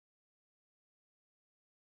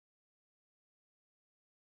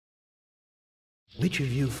Which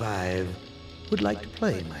of you five would like to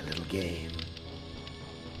play my little game?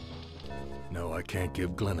 No, I can't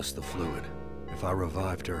give Glennis the fluid. If I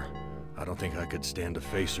revived her, I don't think I could stand to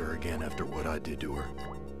face her again after what I did to her.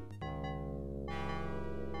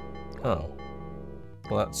 Oh.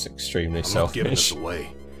 Well, that's extremely I'm not giving this selfish.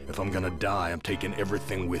 away. If I'm gonna die, I'm taking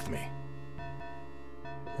everything with me.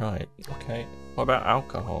 Right, okay. What about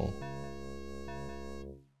alcohol?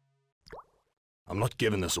 I'm not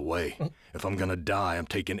giving this away. If I'm gonna die, I'm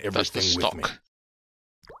taking That's the everything with me. stock.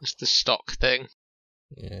 That's the stock thing.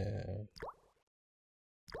 Yeah.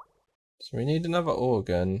 So we need another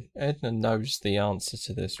organ. Edna knows the answer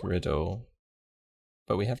to this riddle.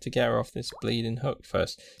 But we have to get her off this bleeding hook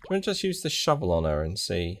first. Do you want to just use the shovel on her and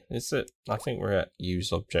see? Is it? I think we're at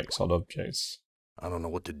use objects on objects. I don't know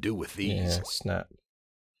what to do with these. Yeah, snap.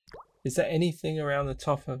 Is there anything around the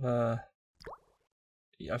top of her?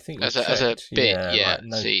 I think As a bit, yeah. like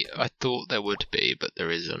no... See, I thought there would be, but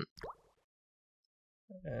there isn't.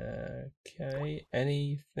 Okay,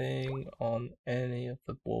 anything on any of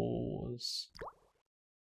the walls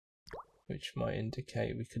which might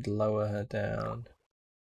indicate we could lower her down?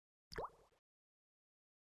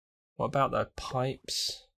 What about the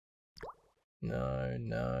pipes? No,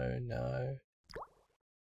 no, no.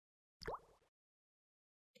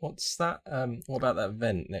 What's that? What about that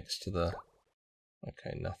vent next to the...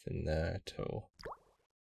 Okay, nothing there at all.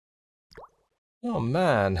 Oh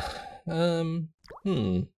man.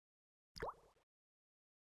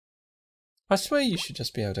 I swear you should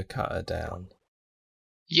just be able to cut her down.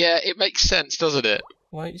 Yeah, it makes sense, doesn't it?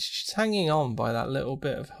 Like, she's hanging on by that little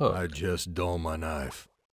bit of hook. I just dull my knife.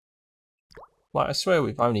 Like, I swear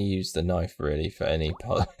we've only used the knife really for any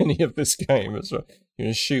part, any of this game as well. You're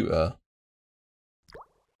gonna shoot her.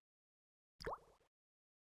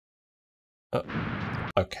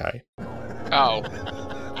 Okay. Oh.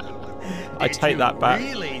 I take that back. Did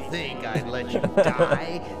you really think I'd let you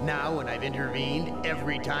die now when I've intervened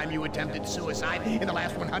every time you attempted suicide in the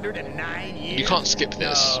last 109 years? You can't skip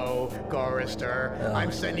this. No, Gorrister,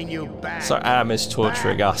 I'm sending you back. So Am is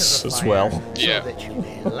torturing us as well. Yeah. So that you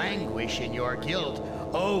may languish in your guilt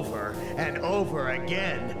over and over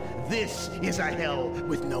again. This is a hell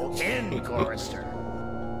with no end, Gorrister.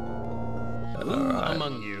 Who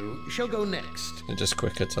among you shall go next? It's just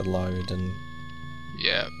quicker to load and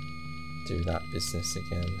Yeah. do that business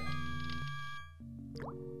again.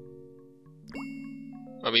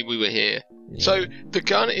 I mean, we were here. Yeah. So, the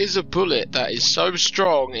gun is a bullet that is so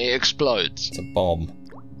strong it explodes. It's a bomb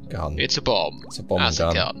gun. It's a bomb. It's a bomb As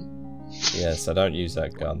gun. a gun. Yes, I don't use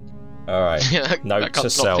that gun. Alright. Yeah, Note that to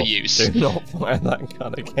gun's self. not for use. Do not fire that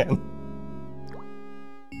gun again.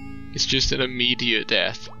 It's just an immediate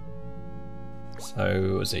death.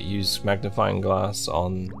 So, was it use magnifying glass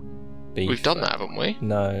on beef? We've done that, haven't we?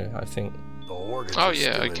 No, I think The organs Oh, are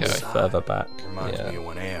yeah, still okay. inside. further back. Reminds Yeah. me of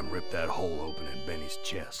when Am ripped that hole open in Benny's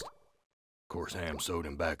chest. Of course, Am sewed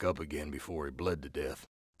him back up again before he bled to death.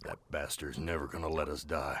 That bastard's never gonna let us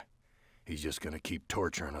die. He's just gonna keep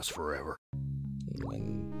torturing us forever.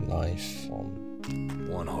 And knife on.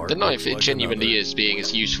 One heart. The knife, looks it like genuinely another. is being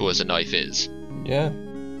as useful as a knife is. Yeah.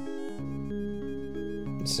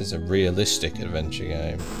 This is a realistic adventure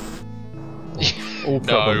game. All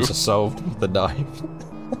problems are solved with the knife.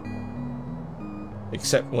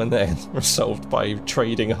 Except when they're resolved by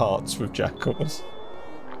trading hearts with jackals.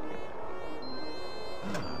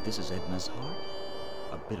 Ah, this is Edna's heart.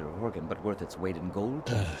 A bitter organ, but worth its weight in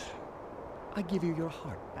gold. I give you your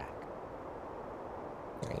heart back.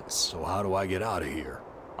 Thanks. So how do I get out of here?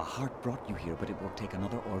 A heart brought you here, but it will take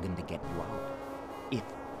another organ to get you out. If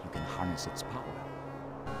you can harness its power.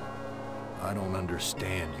 I don't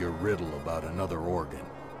understand your riddle about another organ.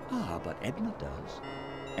 Ah, but Edna does.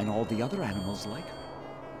 And all the other animals like her.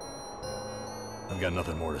 I've got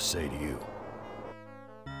nothing more to say to you.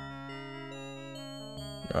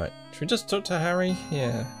 Right, should we just talk to Harry?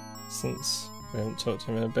 Yeah, since we haven't talked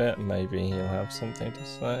to him in a bit, maybe he'll have something to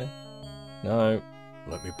say. No.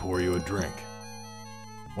 Let me pour you a drink.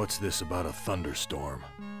 What's this about a thunderstorm?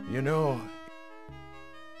 You know,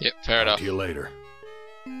 Yep, fair Talk enough. to you later.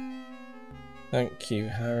 Thank you,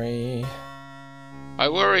 Harry. I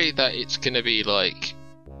worry that it's gonna be like...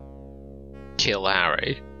 kill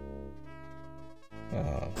Harry.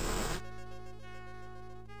 Oh.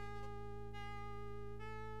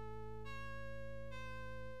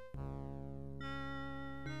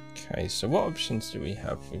 Okay, so what options do we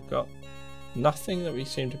have? We've got nothing that we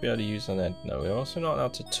seem to be able to use on Edna. We're also not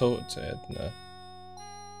allowed to talk to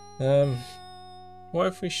Edna. What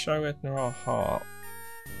if we show Edna our heart?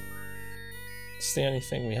 It's the only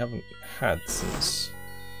thing we haven't had since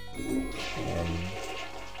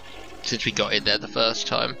since we got in there the first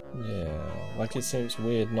time. Yeah, like it seems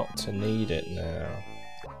weird not to need it now.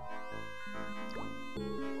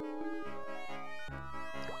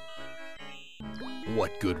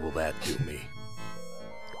 What good will that do me?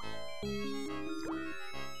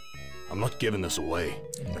 I'm not giving this away.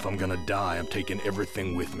 If I'm gonna die, I'm taking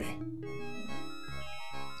everything with me.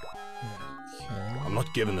 Okay. I'm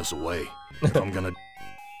not giving this away. If I'm gonna...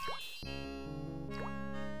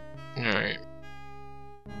 Alright.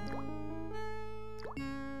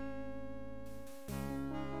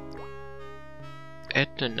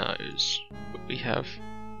 Edna knows, but we have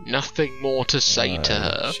nothing more to say to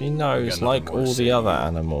her. She knows, Got like nothing more to all say. the other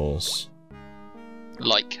animals.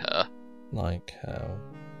 Like her. Like how?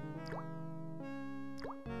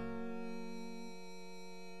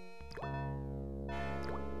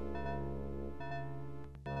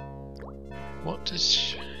 What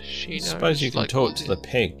does she know? I suppose you can Like, talk what to is- the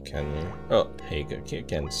pig, can you? Oh, pig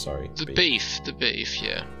again, sorry. The beef,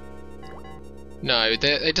 yeah. No,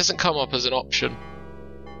 it doesn't come up as an option.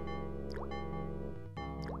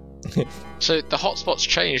 So the hotspots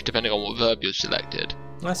change depending on what verb you've selected.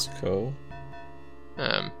 That's cool.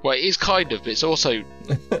 Well, it is kind of, but it's also...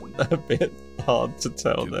 A bit hard to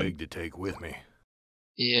tell Too then. big to take with me.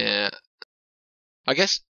 Yeah. I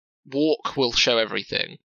guess walk will show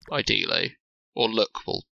everything, ideally. Or look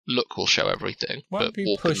will show everything. Why but don't we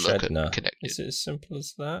walk push and look Edna? are connected. Is it as simple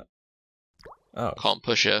as that? Oh. Can't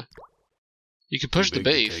push her. You can push Too the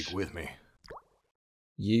big to beef. take with me.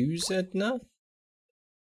 Use Edna?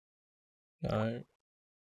 No.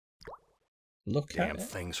 Look Damn at it.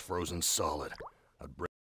 thing's frozen solid.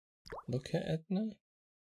 Look at Edna.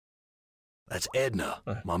 That's Edna,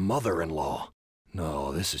 my mother-in-law.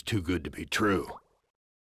 No, this is too good to be true.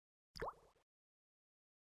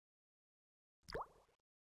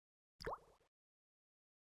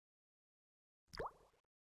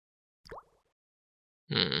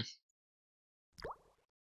 Hmm.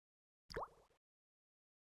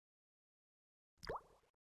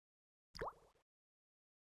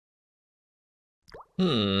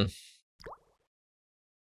 Hmm.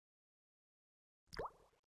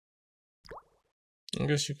 I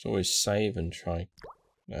guess you could always save and try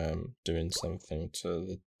doing something to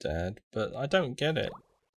the dad, but I don't get it.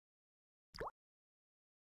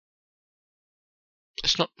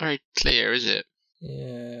 It's not very clear, is it?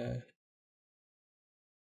 Yeah.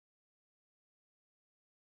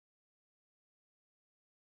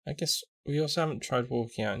 I guess we also haven't tried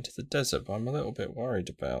walking out into the desert, but I'm a little bit worried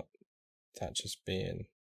about that just being...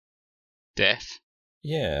 Death.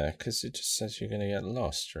 Yeah, because it just says you're going to get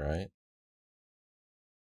lost, right?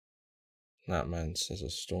 That man says a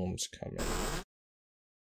storm's coming.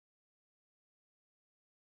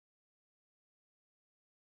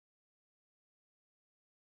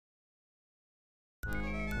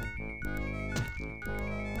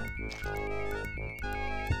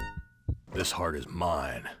 This heart is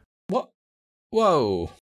mine. What?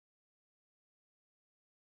 Whoa!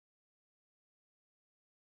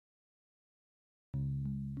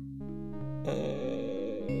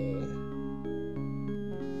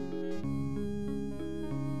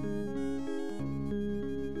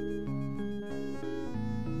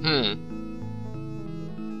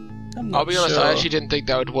 I'll be honest, I actually didn't think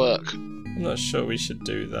that would work. I'm not sure we should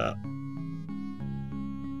do that.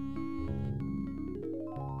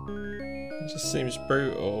 It just seems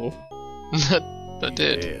brutal. That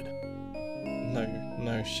did. Dead.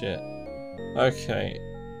 No shit. Okay.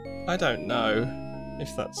 I don't know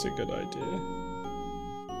if that's a good idea.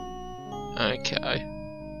 Okay.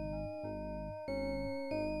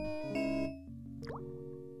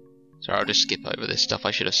 So I'll just skip over this stuff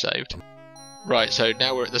I should have saved. Right, so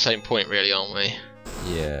now we're at the same point really, aren't we?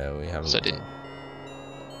 Yeah, we haven't. So I didn't...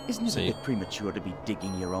 Isn't it See? a bit premature to be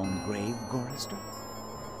digging your own grave, Gorrister?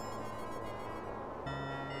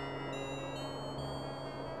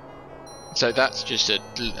 So that's just a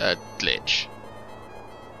glitch.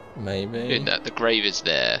 Maybe. In that the grave is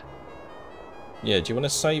there. Yeah, do you want to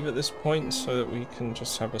save at this point so that we can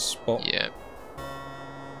just have a spot Yeah.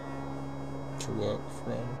 to work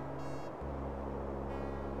from?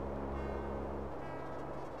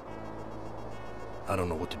 I don't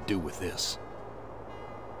know what to do with this.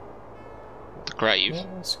 The grave. What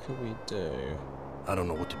else could we do? I don't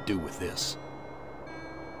know what to do with this.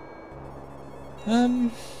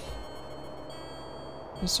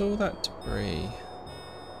 There's all that debris.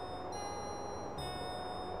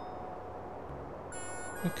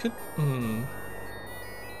 We could,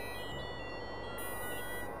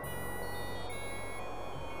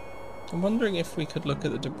 I'm wondering if we could look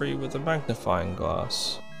at the debris with a magnifying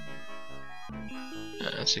glass.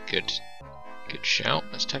 That's a good Good shout.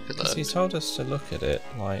 Let's take a Because look. he told us to look at it,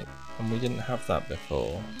 like, and we didn't have that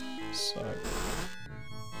before, so...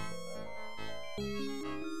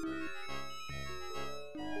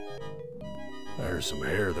 There's some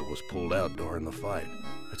hair that was pulled out during the fight.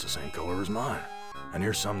 It's the same color as mine. And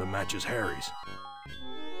here's some that matches Harry's.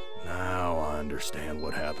 Now I understand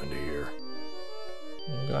what happened here.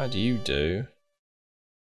 I'm glad you do.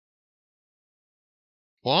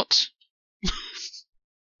 What?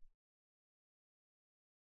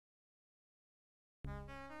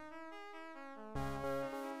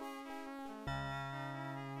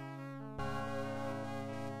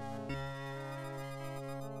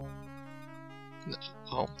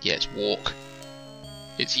 Oh, yeah, it's walk.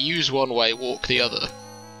 It's use one way, walk the other.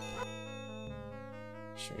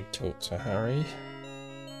 Should we talk to Harry?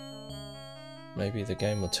 Maybe the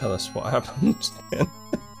game will tell us what happened then.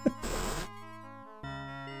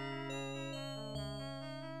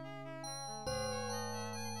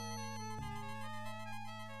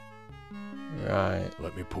 Right.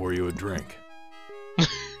 Let me pour you a drink.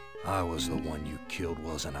 I was the one you killed,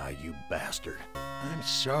 wasn't I, you bastard? I'm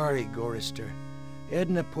sorry, Gorister.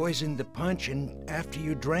 Edna poisoned the punch, and after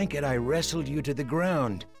you drank it, I wrestled you to the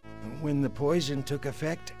ground. When the poison took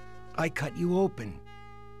effect, I cut you open.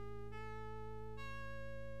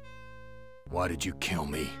 Why did you kill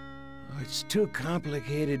me? It's too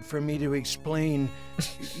complicated for me to explain.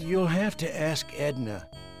 You'll have to ask Edna.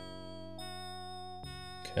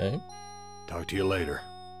 Okay. Talk to you later.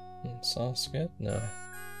 Let's ask it. No.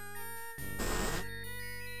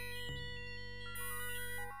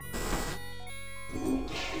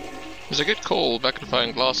 It was a good call,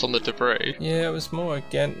 magnifying glass on the debris. Yeah, it was more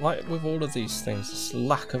again, like with all of these things, it's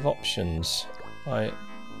lack of options. Like.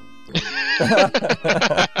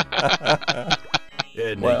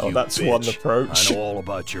 Edna, Well, you that's bitch. one approach. I know all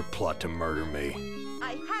about your plot to murder me.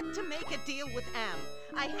 I had to make a deal with Am.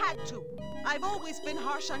 I had to. I've always been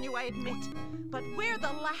harsh on you, I admit. But we're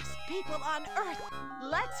the last people on Earth.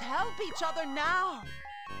 Let's help each other now.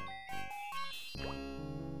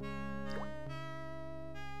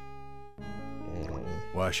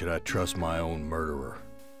 Why should I trust my own murderer?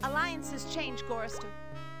 Alliances change, Gorister.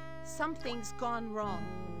 Something's gone wrong.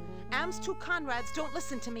 Am's two Conrads don't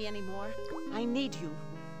listen to me anymore. I need you.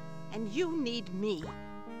 And you need me.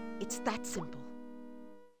 It's that simple.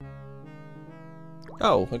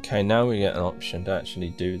 Oh, okay, now we get an option to actually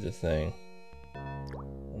do the thing.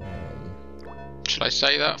 Should I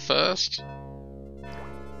say that first?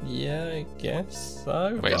 Yeah, I guess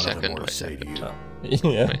so. Wait a Got nothing second. more to Wait a say to second.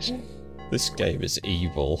 you. Yeah. Wait. This game is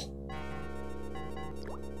evil.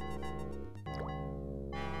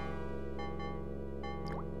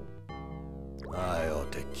 I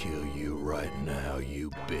ought to kill you right now, you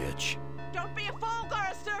bitch. Don't be a fool,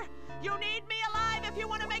 Gorister! You need me alive if you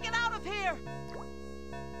want to make it out of here!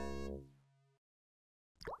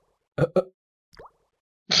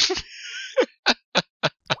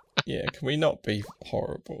 Yeah, can we not be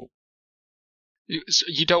horrible?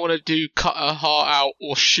 You don't want to do cut her heart out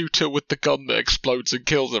or shoot her with the gun that explodes and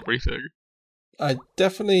kills everything. I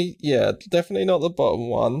definitely, yeah, definitely not the bottom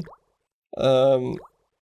one.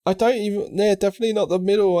 I don't even, yeah, definitely not the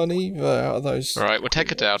middle one either out of those. Alright, we'll take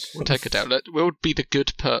her down. We'll take her down. We'll be the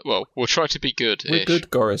good well, we'll try to be good. We're good, You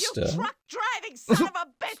Gorister. truck driving son of a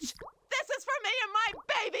bitch! This is for me and my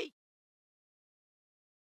baby!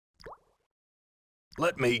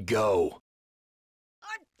 Let me go.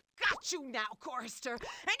 I've got you now, Gorister. And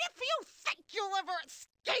if you think you'll ever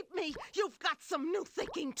escape me, you've got some new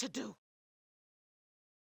thinking to do.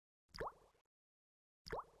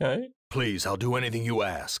 Okay. Please, I'll do anything you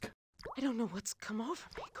ask. I don't know what's come over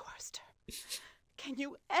me, Gorister. Can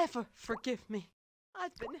you ever forgive me?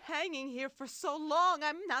 I've been hanging here for so long,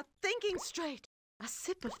 I'm not thinking straight. A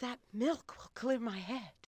sip of that milk will clear my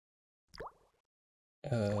head.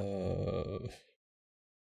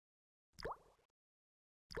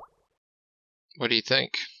 What do you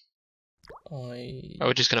think? Oh,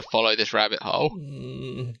 we're just going to follow this rabbit hole.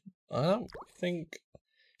 I don't think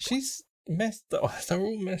she's messed up. They're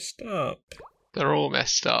all messed up. They're all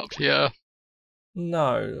messed up, yeah.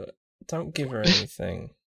 No, don't give her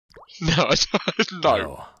anything. No, I don't.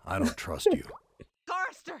 No, I don't trust you.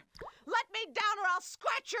 Gorister, let me down or I'll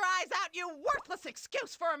scratch your eyes out, you worthless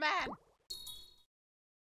excuse for a man!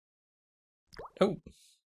 Oh.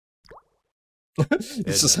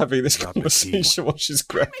 It's just having this drop the key. conversation while she's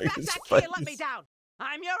Give me grabbing back his that key face. and let me down!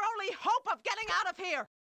 I'm your only hope of getting out of here!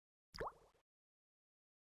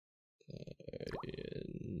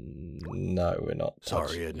 No, we're not. Sorry,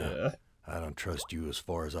 touching Edna. her. I don't trust you as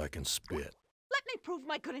far as I can spit. Let me prove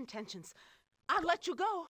my good intentions. I'll let you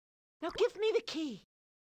go. Now give me the key.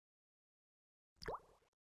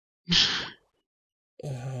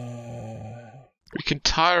 We can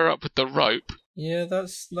tie her up with the rope. Yeah,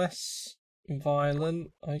 that's less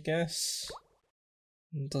violent, I guess.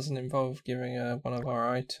 It doesn't involve giving her one of our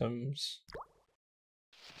items.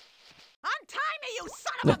 Untie me, you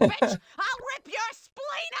son of a bitch! I'll rip your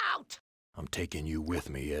spleen out! I'm taking you with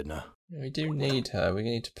me, Edna. We do need her. We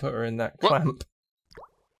need to put her in that What? clamp.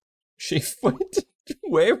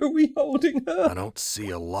 Where are we holding her? I don't see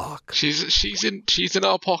a lock. She's in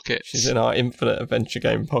our pockets. She's in our infinite adventure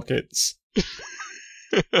game pockets.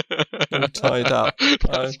 All tied up.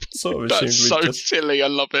 I sort of assumed That's so we'd just... silly. I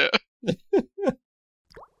love it.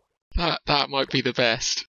 That might be the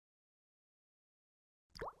best.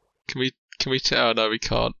 Can we tell? No, we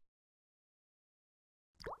can't.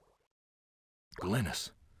 Glynis,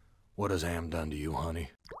 what has Am done to you, honey?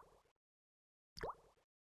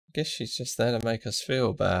 I guess she's just there to make us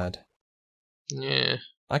feel bad. Yeah.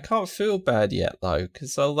 I can't feel bad yet, though,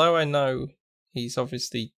 because although I know he's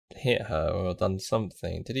obviously hit her or done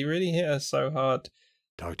something, did he really hit her so hard?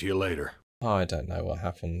 Talk to you later. Oh, I don't know what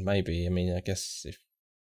happened. Maybe, I mean, I guess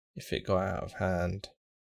if it got out of hand.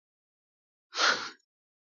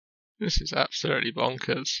 This is absolutely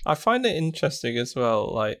bonkers. I find it interesting as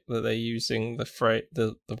well, like, that they're using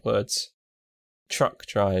the words truck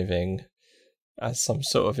driving as some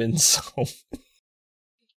sort of insult.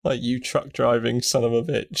 Like, you truck driving son of a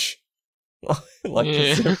bitch. Like,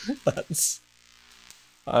 Yeah. that's...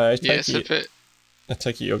 I take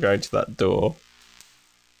it you're going to that door.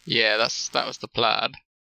 Yeah, that was the plan.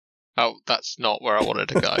 Oh, that's not where I wanted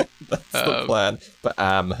to go. That's the plan. But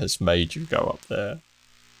Am has made you go up there.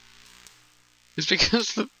 It's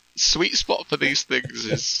because the sweet spot for these things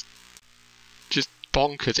is just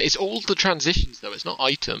bonkers. It's all the transitions, though. It's not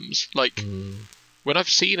items. Like, when I've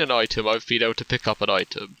seen an item, I've been able to pick up an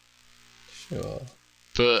item. Sure.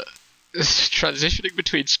 But transitioning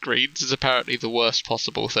between screens is apparently the worst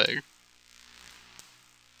possible thing.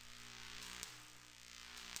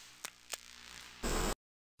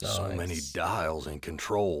 So Nice. many dials and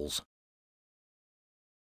controls.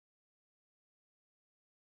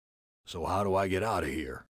 So how do I get out of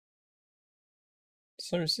here?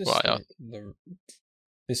 So is this Right,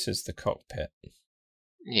 this is the cockpit.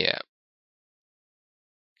 Yeah.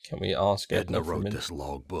 Can we ask Edna Edna wrote this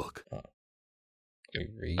logbook. Can we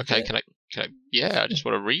read Okay, it? can I? Yeah, I just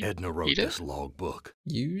want to read. Edna wrote read it. this logbook.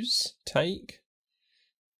 Use? Take?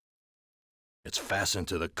 It's fastened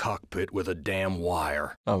to the cockpit with a damn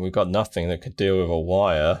wire. Oh, we've got nothing that could deal with a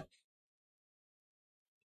wire.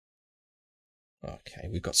 Okay,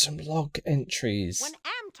 we've got some log entries. When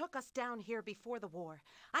Am took us down here before the war,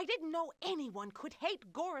 I didn't know anyone could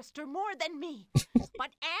hate Gorrister more than me.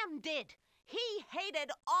 But Am did. He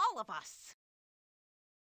hated all of us.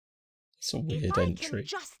 It's a weird If I entry. can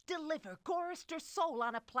just deliver Gorrister's soul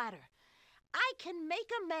on a platter, I can make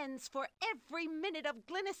amends for every minute of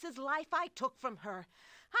Glynis's life I took from her.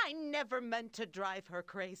 I never meant to drive her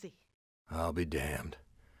crazy. I'll be damned.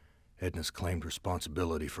 Edna's claimed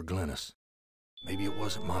responsibility for Glynis. Maybe it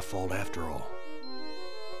wasn't my fault after all.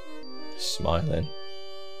 Smiling.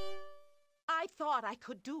 I thought I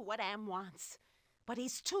could do what Am wants, but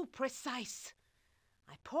he's too precise.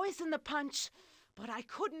 I poisoned the punch, but I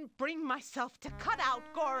couldn't bring myself to cut out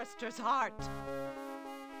Gorrister's heart.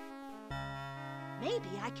 Maybe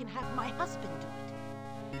I can have my husband do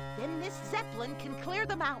it. Then this Zeppelin can clear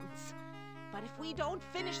the mountains. But if we don't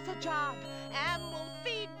finish the job, Am will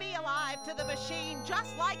feed me alive to the machine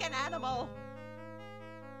just like an animal.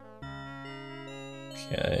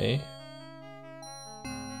 Okay.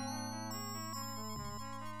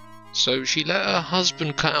 So she let her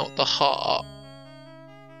husband cut out the heart.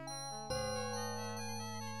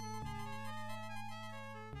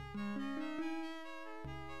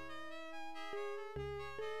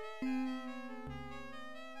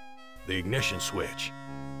 The ignition switch.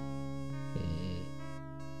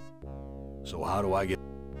 So how do I get...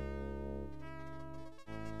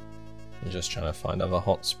 I'm just trying to find other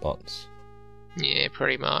hotspots. Yeah,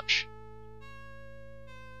 pretty much.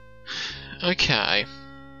 Okay.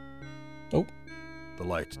 Oh, The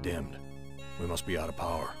light's dimmed. We must be out of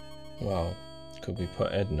power. well, could we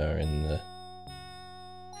put Edna in the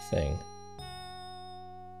thing?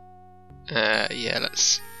 Yeah,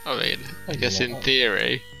 let's... I mean, I Maybe guess in not.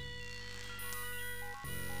 theory...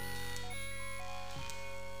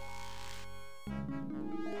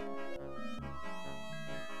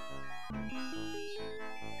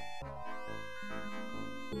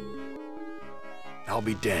 I'll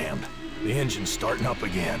be damned. The engine's starting up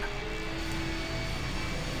again.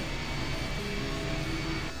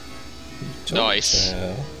 Nice.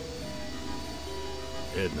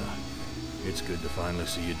 Edna, It's good to finally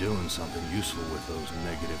see you doing something useful with those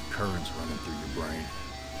negative currents running through your brain.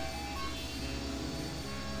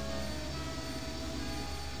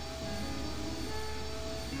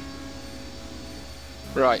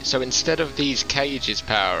 Right, so instead of these cages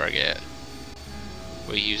powering it,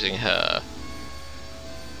 we're using her.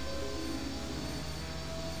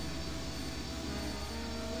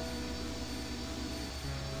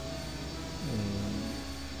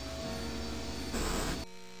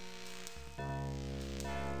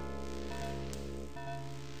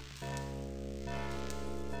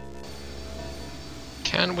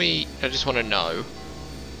 Can we... I just want to know.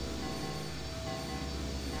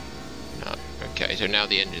 No. Okay, so now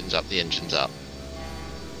the engine's up,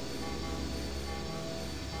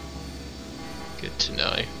 Good to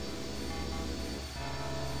know.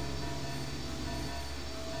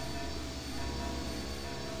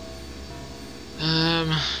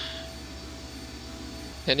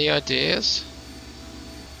 Any ideas?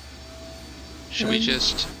 Should we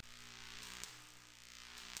just...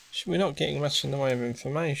 We're not getting much in the way of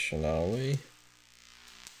information, are we?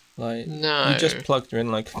 Like, no. You just plugged her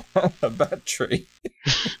in like a battery.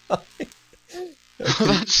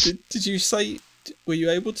 Did you say? Were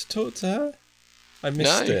you able to talk to her? I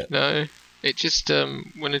missed it. No. It just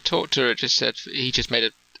when I talked to her, it just said he just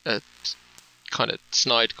made a kind of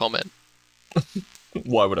snide comment.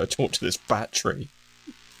 Why would I talk to this battery?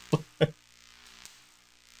 You're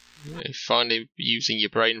finally using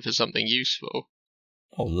your brain for something useful.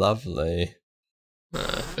 Oh, lovely.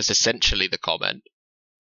 That's essentially the comment.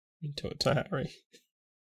 You talk to Harry.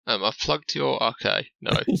 I've plugged your... Okay,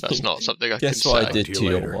 no, that's not something I can say. Guess what I did to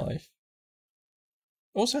your wife.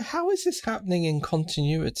 Also, how is this happening in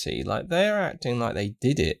continuity? Like, they're acting like they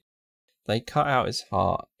did it. They cut out his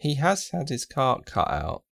heart. He has had his heart cut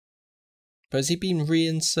out. But has he been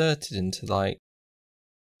reinserted into, like,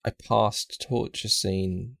 a past torture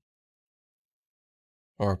scene?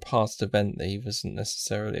 Or a past event that he wasn't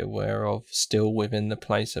necessarily aware of, still within the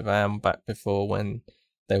place of Am back before when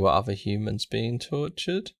there were other humans being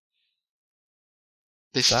tortured?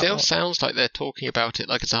 This still sounds like they're talking about it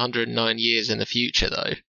like it's 109 years in the future,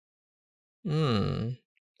 though.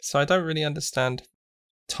 So I don't really understand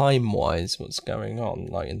time-wise what's going on,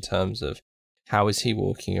 like in terms of how is he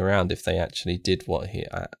walking around if they actually did what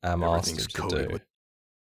Am asked him to do.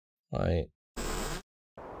 Right.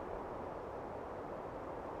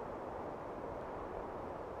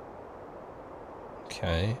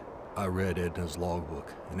 Okay. I read Edna's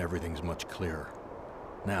logbook, and everything's much clearer.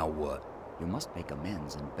 Now what? You must make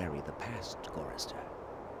amends and bury the past, Chorister.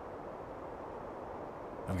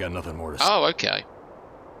 I've got nothing more to say. Oh, okay.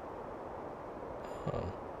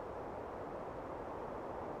 Oh.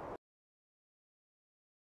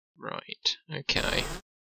 Right, okay.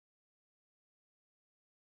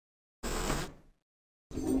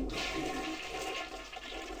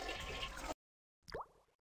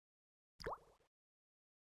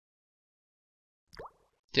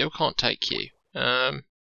 Still can't take you.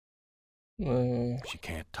 She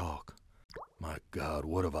can't talk. My God,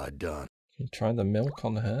 what have I done? You tried the milk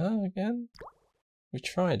on her again? We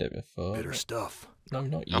tried it before. Bitter stuff. No,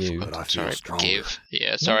 not you. But I feel stronger.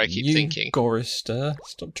 Yeah, sorry, I keep thinking. Gorister,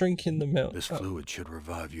 stop drinking the milk. This fluid should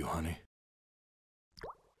revive you, honey.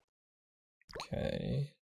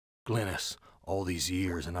 Okay. Glynis, all these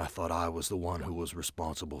years, and I thought I was the one who was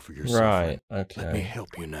responsible for your suffering. Right, okay. Let me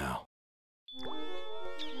help you now.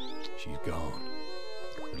 She's gone.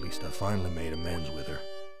 At least I finally made amends with her.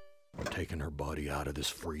 I'm taking her body out of this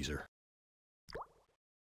freezer.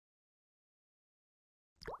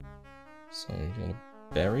 So you're gonna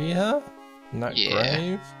bury her in that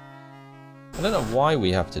grave? I don't know why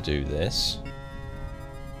we have to do this.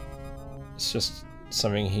 It's just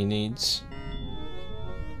something he needs.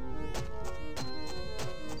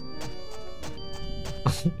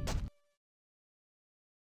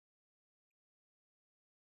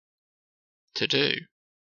 To do.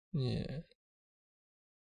 Yeah.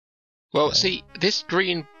 Well, see, this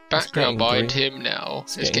green background behind him now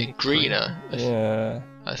is getting greener. Yeah.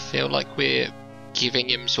 I feel like we're giving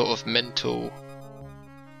him sort of mental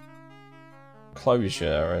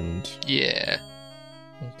closure and... Yeah.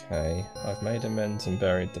 Okay, I've made amends and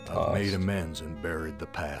buried the past. I've made amends and buried the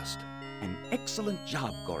past. An excellent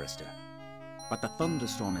job, Gorister. But the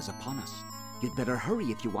thunderstorm is upon us. You'd better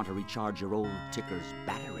hurry if you want to recharge your old ticker's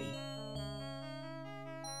battery.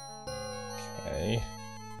 Okay.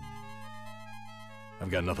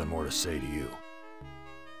 I've got nothing more to say to you.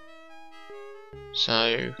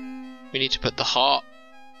 So, we need to put the heart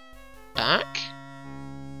back?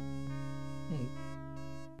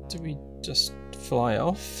 Do we just fly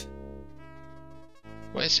off?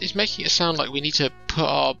 Well, it's making it sound like we need to put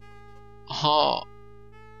our heart...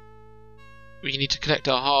 We need to connect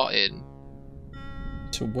our heart in.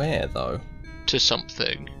 To where, though? To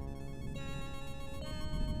something.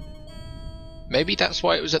 Maybe that's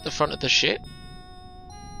why it was at the front of the ship?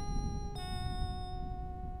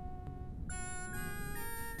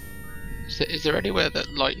 Is there anywhere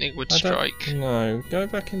that lightning would strike? No, go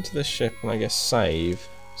back into the ship and I guess save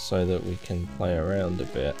so that we can play around a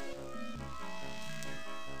bit.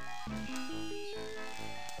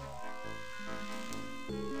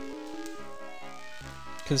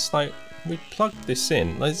 Because, like, we plugged this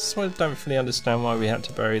in. That's why I don't fully understand why we had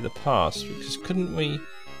to bury the past. Because couldn't we,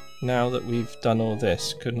 now that we've done all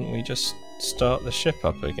this, couldn't we just start the ship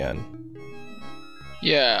up again?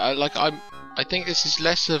 Yeah, I think this is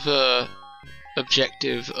less of a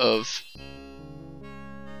objective of...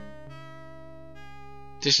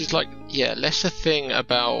 This is like, yeah, less a thing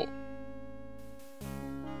about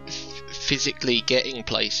physically getting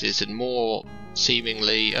places and more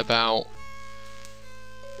seemingly about...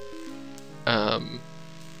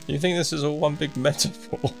 You think this is all one big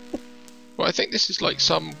metaphor? Well, I think this is like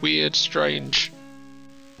some weird, strange...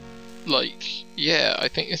 Like, yeah, I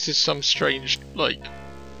think this is some strange, like,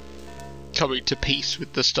 coming to peace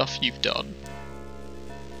with the stuff you've done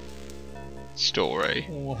story.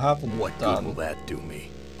 Or haven't What done. good will that do me?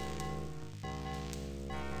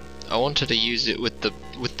 I wanted to use it with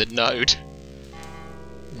the node.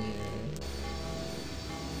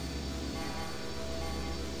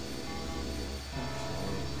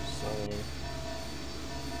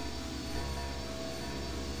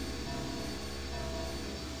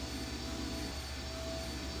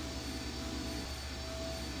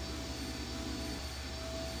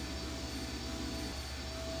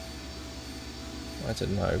 I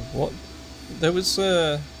don't know. What? There was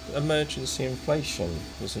emergency inflation,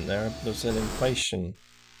 wasn't there? There was an inflation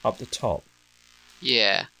up the top.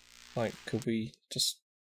 Yeah. Like, could we just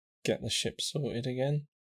get the ship sorted again?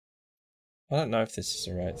 I don't know if this is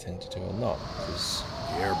the right thing to do or not, because...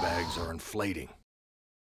 The airbags are inflating.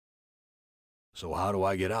 So how do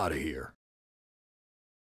I get out of here?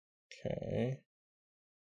 Okay.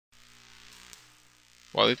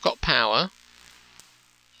 Well, we've got power.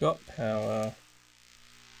 Got power.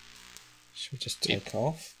 Should we just take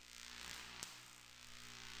off?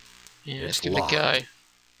 Yeah, let's It's give it a go.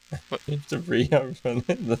 You have to reopen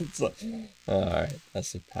it. That's like... Alright,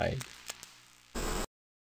 that's a pain.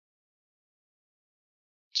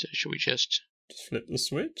 So should we just flip the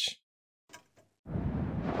switch?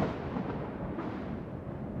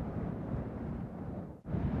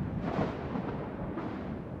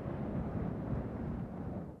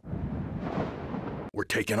 We're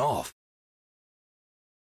taking off.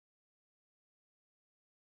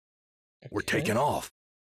 Okay. We're taking off.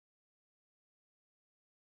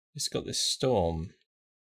 It's got this storm.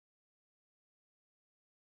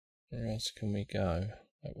 Where else can we go?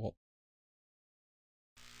 Like what?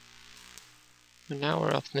 And now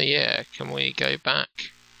we're up in the air. Can we go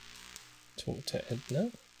back? Talk to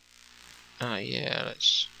Edna? Ah, yeah,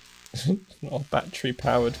 let's... Not a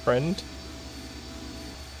battery-powered friend.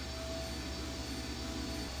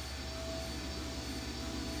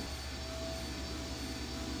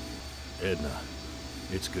 Edna,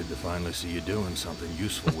 it's good to finally see you doing something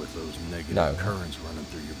useful with those negative currents running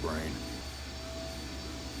through your brain.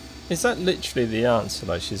 Is that literally the answer?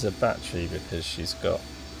 Like, she's a battery because she's got...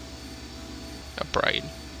 a brain.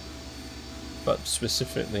 But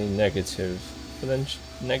specifically negative. But then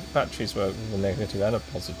batteries work with a negative and a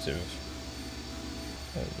positive.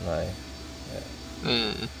 Don't they?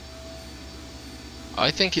 Yeah. Hmm.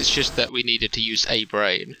 I think it's just that we needed to use a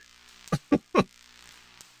brain.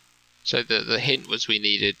 So the hint was we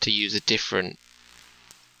needed to use a different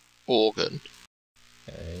organ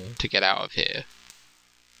to get out of here.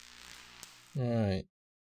 Right.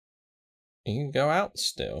 You can go out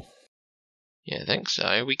still. Yeah, I think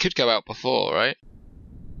so. We could go out before, right?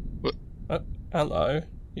 Hello.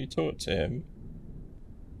 You talked to him.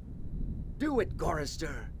 Do it,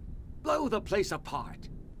 Gorrister. Blow the place apart.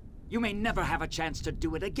 You may never have a chance to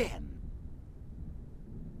do it again.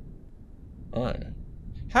 Oh.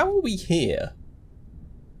 How are we here?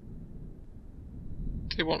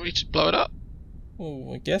 Do you want me to blow it up?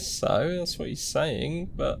 Well, I guess so. That's what he's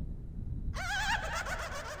saying, but...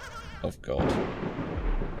 Oh, God.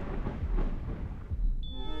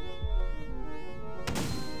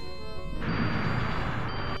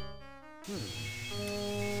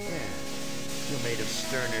 You're made of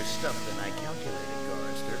sterner stuff than I calculated,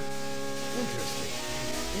 Gorrister. Interesting.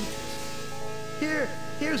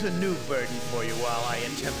 Here's a new burden for you while I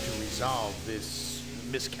attempt to resolve this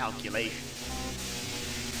miscalculation.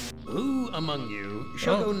 Who among you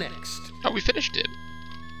shall go next? Oh, we finished it.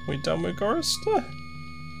 We done with Gorister?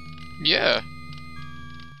 Yeah.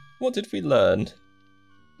 What did we learn?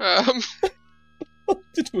 What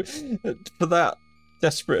did we... For that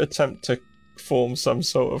desperate attempt to form some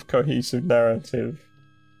sort of cohesive narrative.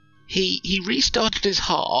 He restarted his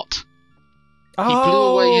heart. Oh, He blew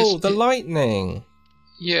away his... the lightning!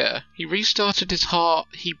 Yeah, he restarted his heart,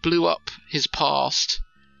 he blew up his past,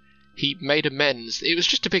 he made amends. It was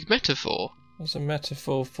just a big metaphor. It was a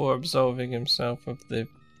metaphor for absolving himself of the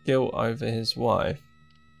guilt over his wife.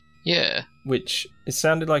 Yeah. Which it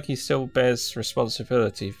sounded like he still bears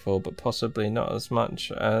responsibility for, but possibly not as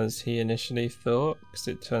much as he initially thought, because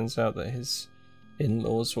it turns out that his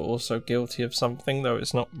in-laws were also guilty of something, though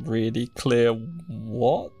it's not really clear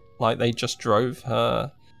what. Like, they just drove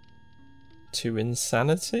her to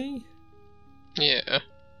insanity? Yeah.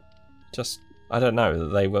 Just, I don't know,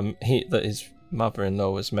 that they were that his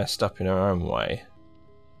mother-in-law was messed up in her own way.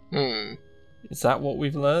 Hmm. Is that what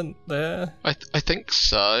we've learned there? I think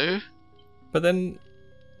so. But then,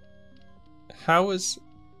 how is...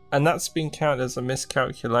 And that's been counted as a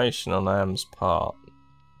miscalculation on Am's part.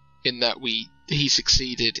 In that he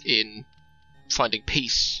succeeded in finding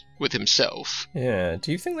peace with himself. Yeah,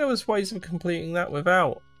 do you think there was ways of completing that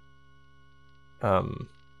without...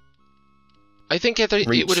 I think it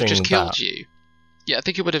would have just killed that? you. Yeah, I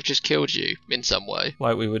think it would have just killed you in some way.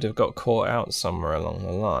 Like we would have got caught out somewhere along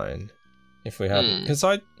the line. If we hadn't... Because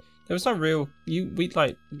there was no real...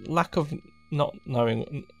 lack of not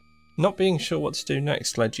knowing... Not being sure what to do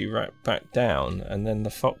next led you right back down, and then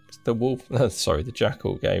the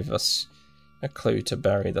jackal gave us a clue to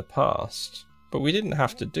bury the past. But we didn't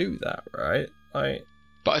have to do that, right?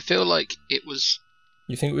 But I feel like it was...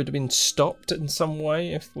 You think it would have been stopped in some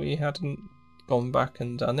way if we hadn't gone back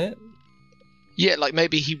and done it? Yeah, like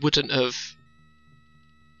maybe he wouldn't have...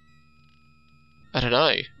 I don't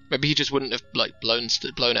know. Maybe he just wouldn't have blown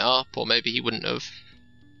it up, or maybe he wouldn't have...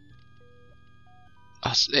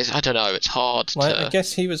 I don't know, it's hard to... I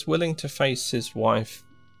guess he was willing to face his wife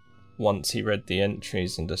once he read the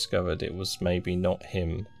entries and discovered it was maybe not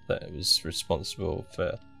him that was responsible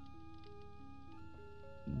for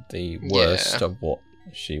the worst of what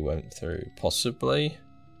she went through, possibly.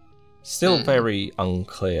 Still very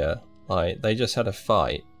unclear. Like, they just had a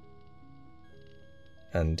fight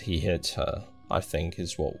and he hit her, I think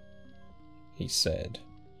is what he said.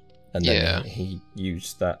 And then he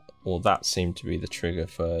used that, or that seemed to be the trigger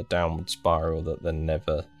for a downward spiral that then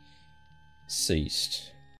never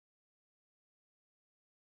ceased.